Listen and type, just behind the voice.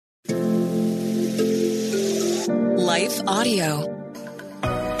Life Audio.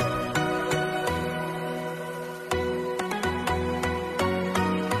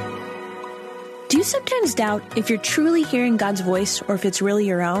 Do you sometimes doubt if you're truly hearing God's voice or if it's really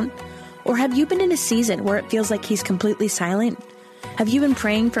your own? Or have you been in a season where it feels like He's completely silent? Have you been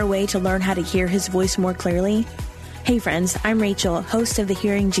praying for a way to learn how to hear His voice more clearly? Hey friends, I'm Rachel, host of the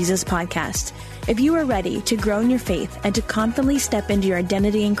Hearing Jesus podcast. If you are ready to grow in your faith and to confidently step into your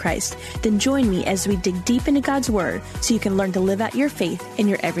identity in Christ, then join me as we dig deep into God's Word so you can learn to live out your faith in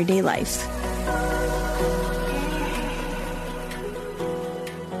your everyday life.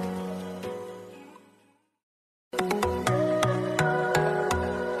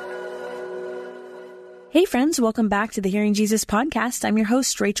 Hey friends, welcome back to the Hearing Jesus podcast. I'm your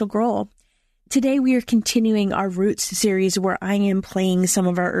host, Rachel Grohl. Today we are continuing our Roots series where I am playing some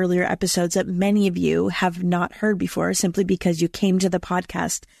of our earlier episodes that many of you have not heard before simply because you came to the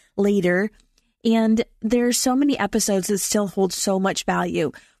podcast later. And there's so many episodes that still hold so much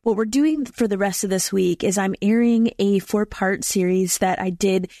value. What we're doing for the rest of this week is I'm airing a 4-part series that I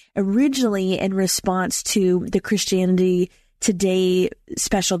did originally in response to the Christianity Today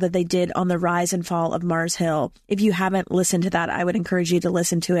special that they did on the rise and fall of Mars Hill. If you haven't listened to that, I would encourage you to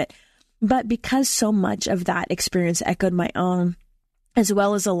listen to it. But because so much of that experience echoed my own, as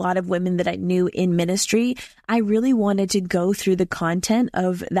well as a lot of women that I knew in ministry, I really wanted to go through the content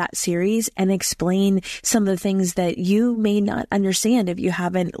of that series and explain some of the things that you may not understand if you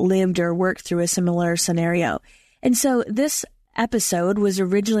haven't lived or worked through a similar scenario. And so this episode was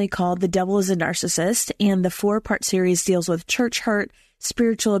originally called The Devil is a Narcissist, and the 4-part series deals with church hurt,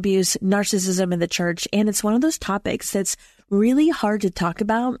 spiritual abuse, narcissism in the church, and it's one of those topics that's really hard to talk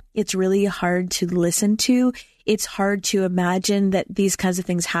about. It's really hard to listen to. It's hard to imagine that these kinds of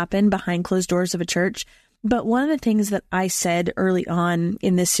things happen behind closed doors of a church. But one of the things that I said early on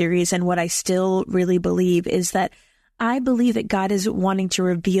in this series, and what I still really believe, is that I believe that God is wanting to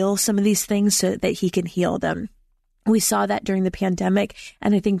reveal some of these things so that He can heal them. We saw that during the pandemic,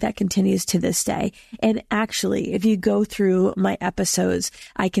 and I think that continues to this day. And actually, if you go through my episodes,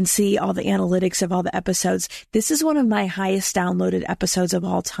 I can see all the analytics of all the episodes. This is one of my highest downloaded episodes of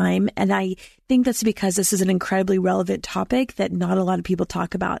all time. And I think that's because this is an incredibly relevant topic that not a lot of people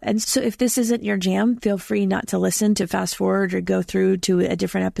talk about. And so if this isn't your jam, feel free not to listen, to fast forward or go through to a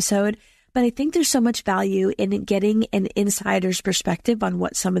different episode. But I think there's so much value in getting an insider's perspective on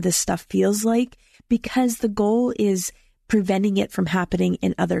what some of this stuff feels like, because the goal is preventing it from happening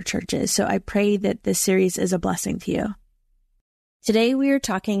in other churches. So I pray that this series is a blessing to you. Today we are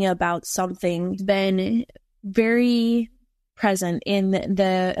talking about something that's been very present in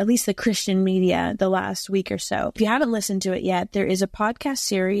at least the Christian media the last week or so. If you haven't listened to it yet, there is a podcast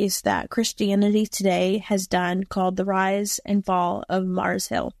series that Christianity Today has done called The Rise and Fall of Mars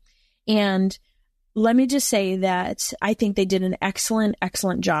Hill. And let me just say that I think they did an excellent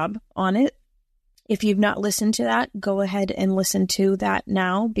job on it. If you've not listened to that, go ahead and listen to that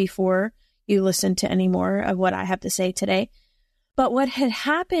now before you listen to any more of what I have to say today. But what had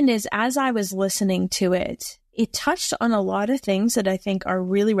happened is, as I was listening to it, it touched on a lot of things that I think are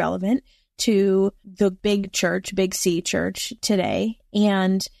really relevant to the big church, big C church today.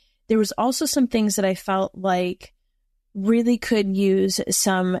 And there was also some things that I felt like really could use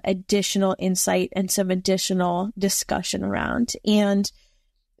some additional insight and some additional discussion around. And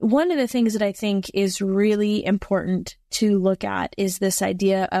one of the things that I think is really important to look at is this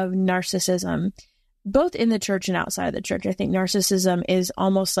idea of narcissism, both in the church and outside of the church. I think narcissism is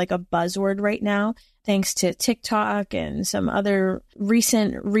almost like a buzzword right now, thanks to TikTok and some other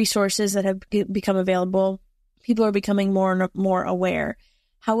recent resources that have become available. People are becoming more and more aware.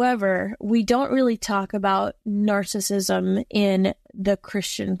 However, we don't really talk about narcissism in the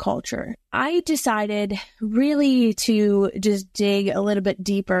Christian culture. I decided really to just dig a little bit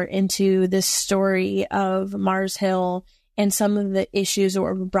deeper into this story of Mars Hill and some of the issues that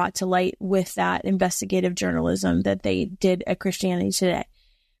were brought to light with that investigative journalism that they did at Christianity Today.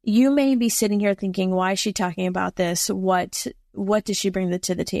 You may be sitting here thinking, why is she talking about this? What does she bring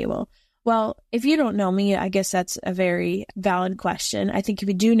to the table? Well, if you don't know me, I guess that's a very valid question. I think if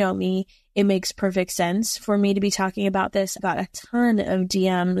you do know me, it makes perfect sense for me to be talking about this. I got a ton of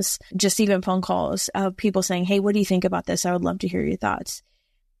DMs, just even phone calls of people saying, hey, what do you think about this? I would love to hear your thoughts.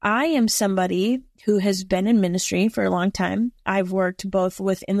 I am somebody who has been in ministry for a long time. I've worked both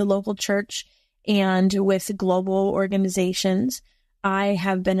within the local church and with global organizations. I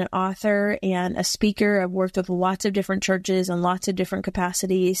have been an author and a speaker. I've worked with lots of different churches and lots of different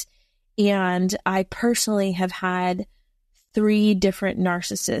capacities. And I personally have had 3 different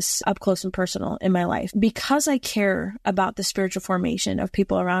narcissists up close and personal in my life. Because I care about the spiritual formation of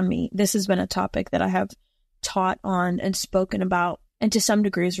people around me, this has been a topic that I have taught on and spoken about, and to some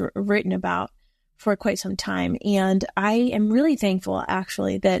degrees written about for quite some time. And I am really thankful,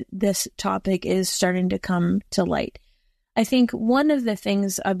 actually, that this topic is starting to come to light. I think one of the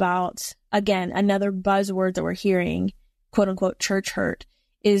things about, again, another buzzword that we're hearing, quote unquote, church hurt,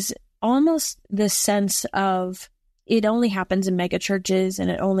 is almost this sense of it only happens in mega churches, and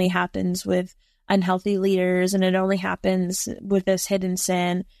it only happens with unhealthy leaders, and it only happens with this hidden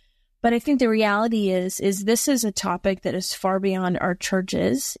sin. But I think the reality is this is a topic that is far beyond our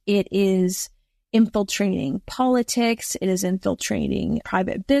churches. It is infiltrating politics. It is infiltrating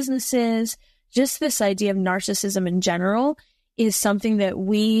private businesses. Just this idea of narcissism in general is something that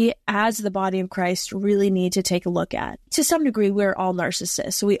we, as the body of Christ, really need to take a look at. To some degree, we're all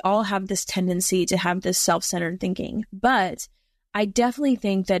narcissists. So we all have this tendency to have this self-centered thinking. But I definitely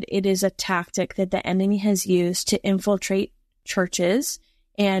think that it is a tactic that the enemy has used to infiltrate churches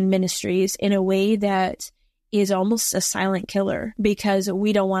and ministries in a way that is almost a silent killer, because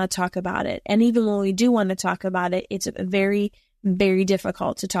we don't want to talk about it. And even when we do want to talk about it, it's very, very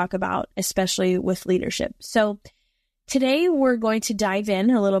difficult to talk about, especially with leadership. So today we're going to dive in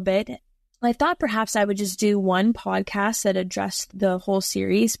a little bit. I thought perhaps I would just do one podcast that addressed the whole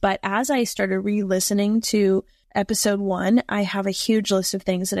series, but as I started re-listening to episode 1, I have a huge list of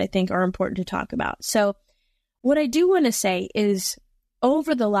things that I think are important to talk about. So what I do want to say is,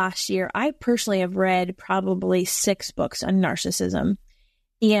 over the last year, I personally have read probably 6 books on narcissism,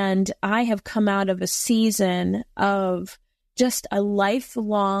 and I have come out of a season of just a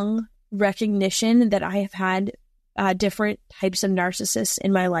lifelong recognition that I have had different types of narcissists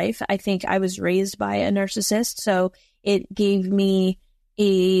in my life. I think I was raised by a narcissist, so it gave me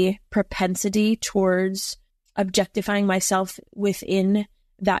a propensity towards objectifying myself within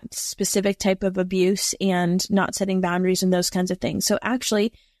that specific type of abuse and not setting boundaries and those kinds of things. So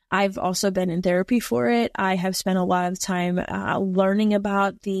actually, I've also been in therapy for it. I have spent a lot of time learning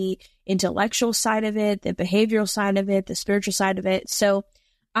about the intellectual side of it, the behavioral side of it, the spiritual side of it. So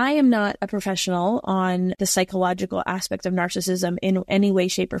I am not a professional on the psychological aspect of narcissism in any way,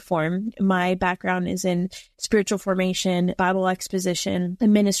 shape, or form. My background is in spiritual formation, Bible exposition,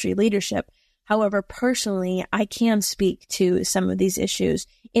 and ministry leadership. However, personally, I can speak to some of these issues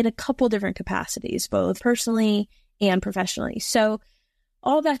in a couple different capacities, both personally and professionally. So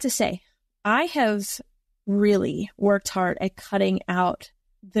all that to say, I have really worked hard at cutting out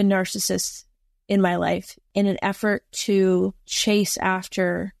the narcissists in my life in an effort to chase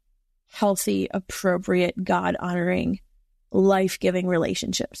after healthy, appropriate, God-honoring, life-giving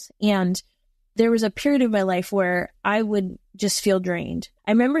relationships. And there was a period of my life where I would just feel drained.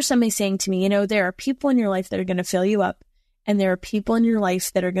 I remember somebody saying to me, there are people in your life that are going to fill you up, and there are people in your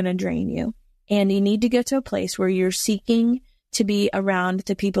life that are going to drain you. And you need to get to a place where you're seeking to be around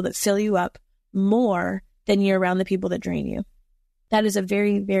the people that fill you up more than you're around the people that drain you. That is a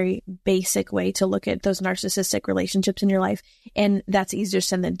very, very basic way to look at those narcissistic relationships in your life. And that's easier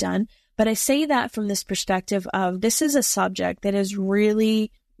said than done. But I say that from this perspective of this is a subject that has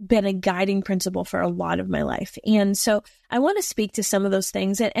really been a guiding principle for a lot of my life. And so I want to speak to some of those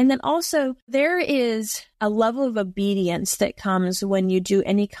things. And then also there is a level of obedience that comes when you do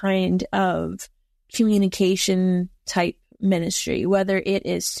any kind of communication type ministry, whether it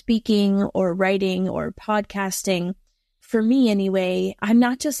is speaking or writing or podcasting. For me anyway, I'm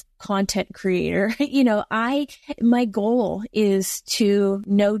not just content creator. My goal is to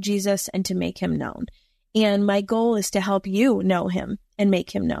know Jesus and to make him known. And my goal is to help you know him and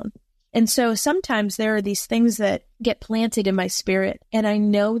make him known. And so sometimes there are these things that get planted in my spirit, and I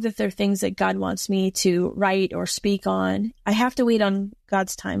know that they're things that God wants me to write or speak on. I have to wait on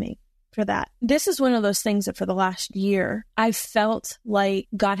God's timing for that. This is one of those things that for the last year, I've felt like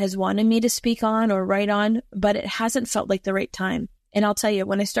God has wanted me to speak on or write on, but it hasn't felt like the right time. And I'll tell you,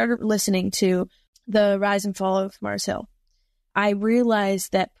 when I started listening to the Rise and Fall of Mars Hill, I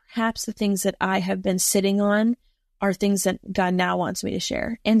realized that perhaps the things that I have been sitting on are things that God now wants me to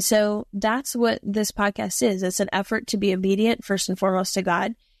share. And so that's what this podcast is. It's an effort to be obedient, first and foremost, to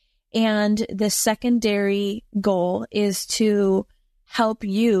God. And the secondary goal is to help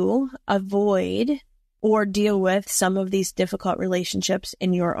you avoid or deal with some of these difficult relationships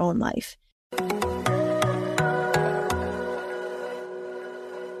in your own life.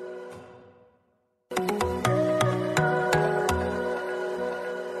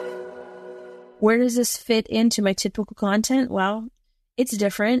 Where does this fit into my typical content? Well, it's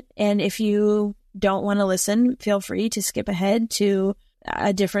different. And if you don't want to listen, feel free to skip ahead to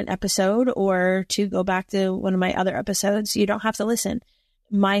a different episode or to go back to one of my other episodes. You don't have to listen.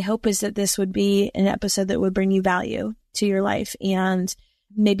 My hope is that this would be an episode that would bring you value to your life and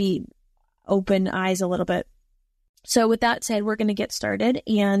maybe open eyes a little bit So with that said, we're going to get started.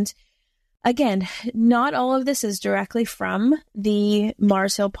 And again, not all of this is directly from the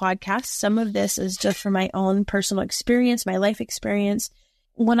Mars Hill podcast. Some of this is just from my own personal experience, my life experience.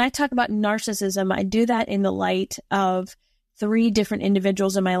 When I talk about narcissism, I do that in the light of 3 different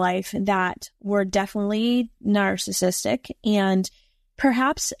individuals in my life that were definitely narcissistic and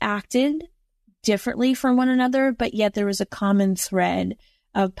perhaps acted differently from one another, but yet there was a common thread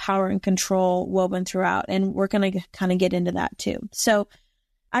of power and control woven throughout. And we're going to kind of get into that too. So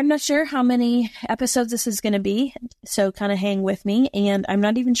I'm not sure how many episodes this is going to be, so kind of hang with me. And I'm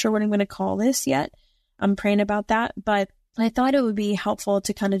not even sure what I'm going to call this yet. I'm praying about that, but I thought it would be helpful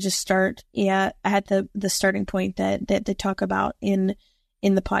to kind of just start at the starting point that they talk about in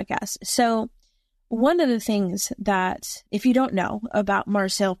the podcast. So one of the things that, if you don't know about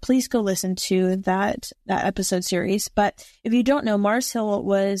Mars Hill, please go listen to that episode series. But if you don't know, Mars Hill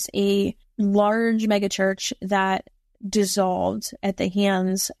was a large megachurch that dissolved at the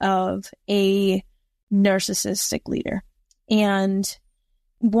hands of a narcissistic leader. And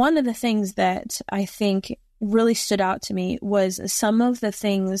one of the things that I think really stood out to me was some of the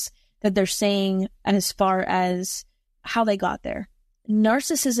things that they're saying as far as how they got there.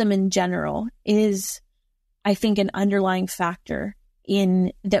 Narcissism in general is, I think, an underlying factor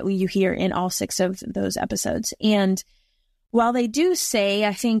in that you hear in all 6 of those episodes. And while they do say,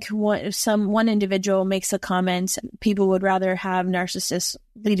 I think one individual makes a comment, people would rather have narcissists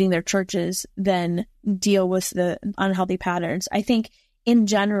leading their churches than deal with the unhealthy patterns. I think in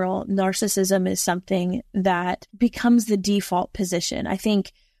general, narcissism is something that becomes the default position. I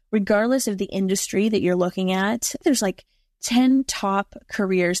think regardless of the industry that you're looking at, there's like 10 top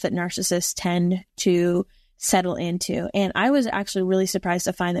careers that narcissists tend to settle into. And I was actually really surprised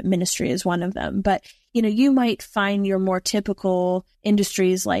to find that ministry is one of them. But, you might find your more typical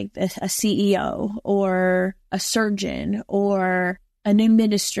industries like a CEO or a surgeon or an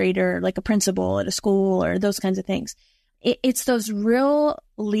administrator, like a principal at a school or those kinds of things. It's those real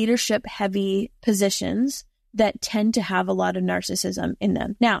leadership heavy positions that tend to have a lot of narcissism in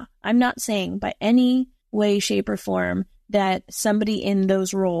them. Now, I'm not saying by any way, shape, or form that somebody in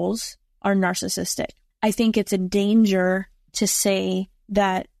those roles are narcissistic. I think it's a danger to say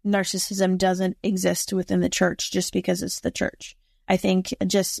that narcissism doesn't exist within the church just because it's the church. I think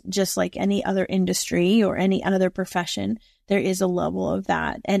just like any other industry or any other profession, there is a level of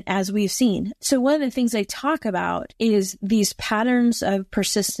that. And as we've seen, so one of the things they talk about is these patterns of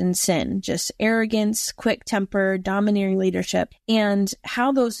persistent sin, just arrogance, quick temper, domineering leadership, and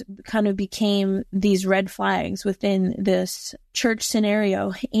how those kind of became these red flags within this church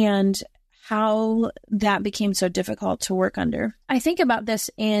scenario and how that became so difficult to work under. I think about this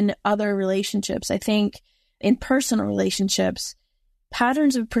in other relationships. I think in personal relationships,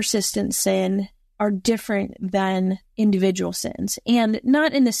 patterns of persistent sin are different than individual sins. And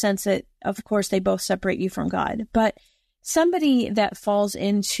not in the sense that, of course, they both separate you from God, but somebody that falls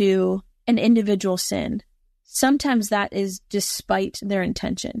into an individual sin, sometimes that is despite their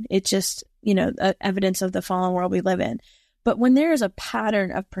intention. It's just, evidence of the fallen world we live in. But when there is a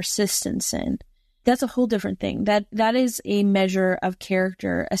pattern of persistent sin, that's a whole different thing. That is a measure of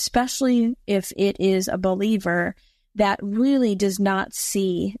character, especially if it is a believer that really does not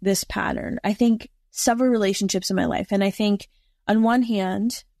see this pattern. I think several relationships in my life, and I think on one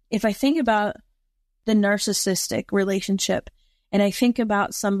hand, if I think about the narcissistic relationship, and I think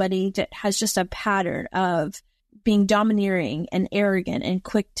about somebody that has just a pattern of being domineering and arrogant and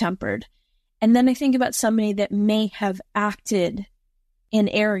quick-tempered, and then I think about somebody that may have acted in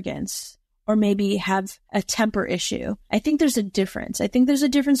arrogance or maybe have a temper issue, I think there's a difference. I think there's a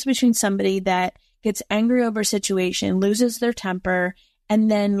difference between somebody that gets angry over a situation, loses their temper, and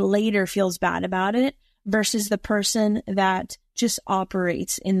then later feels bad about it versus the person that just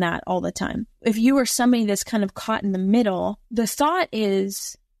operates in that all the time. If you are somebody that's kind of caught in the middle, the thought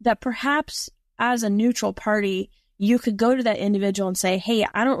is that perhaps as a neutral party, you could go to that individual and say, hey,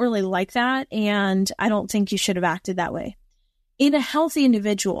 I don't really like that, and I don't think you should have acted that way. In a healthy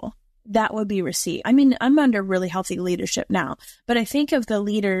individual, that would be received. I mean, I'm under really healthy leadership now, but I think of the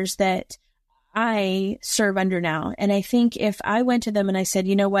leaders that I serve under now. And I think if I went to them and I said,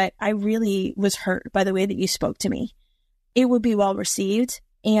 you know what, I really was hurt by the way that you spoke to me, it would be well received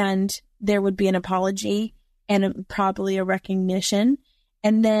and there would be an apology and probably a recognition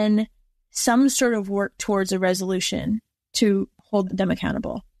and then some sort of work towards a resolution to hold them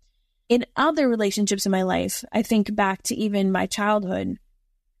accountable. In other relationships in my life, I think back to even my childhood,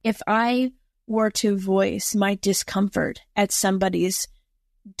 if I were to voice my discomfort at somebody's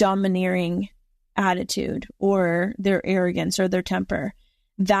domineering attitude or their arrogance or their temper,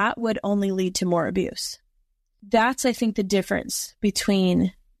 that would only lead to more abuse. that's, I think, the difference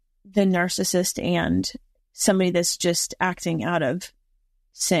between the narcissist and somebody that's just acting out of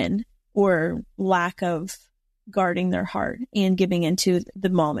sin or lack of guarding their heart and giving into the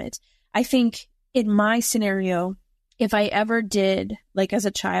moment. I think in my scenario, if I ever did, like as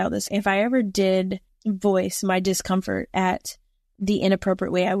a child, if I ever did voice my discomfort at the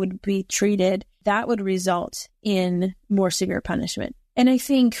inappropriate way I would be treated, that would result in more severe punishment. And I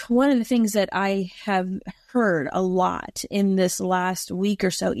think one of the things that I have heard a lot in this last week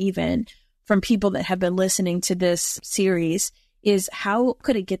or so, even from people that have been listening to this series, is how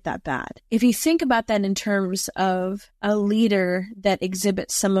could it get that bad? If you think about that in terms of a leader that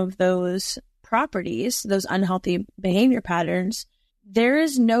exhibits some of those properties, those unhealthy behavior patterns, there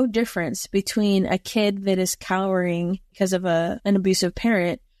is no difference between a kid that is cowering because of an abusive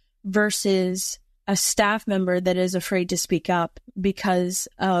parent versus a staff member that is afraid to speak up because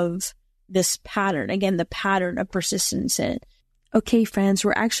of this pattern. Again, the pattern of persistent sin. Okay, friends,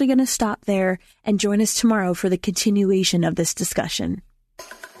 we're actually going to stop there and join us tomorrow for the continuation of this discussion.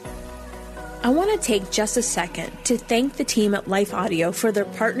 I want to take just a second to thank the team at Life Audio for their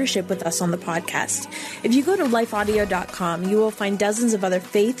partnership with us on the podcast. If you go to lifeaudio.com, you will find dozens of other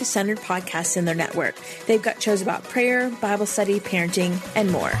faith-centered podcasts in their network. They've got shows about prayer, Bible study, parenting,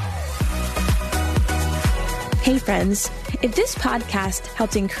 and more. Hey friends, if this podcast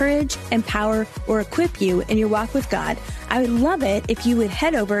helped encourage, empower, or equip you in your walk with God, I would love it if you would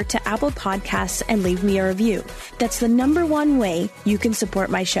head over to Apple Podcasts and leave me a review. That's the #1 way you can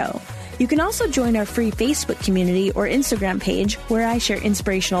support my show. You can also join our free Facebook community or Instagram page where I share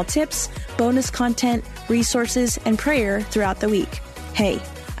inspirational tips, bonus content, resources, and prayer throughout the week. Hey,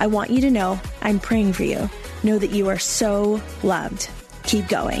 I want you to know I'm praying for you. Know that you are so loved. Keep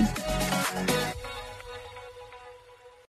going.